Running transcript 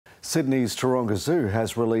Sydney's Taronga Zoo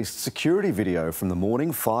has released security video from the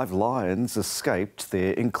morning 5 lions escaped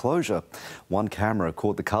their enclosure. One camera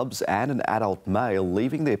caught the cubs and an adult male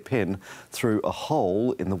leaving their pen through a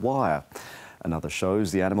hole in the wire. Another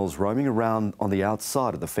shows the animals roaming around on the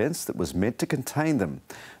outside of the fence that was meant to contain them.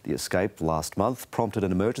 The escape last month prompted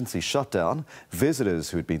an emergency shutdown.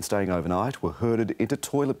 Visitors who had been staying overnight were herded into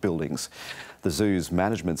toilet buildings. The zoo's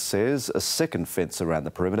management says a second fence around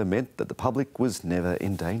the perimeter meant that the public was never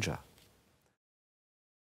in danger.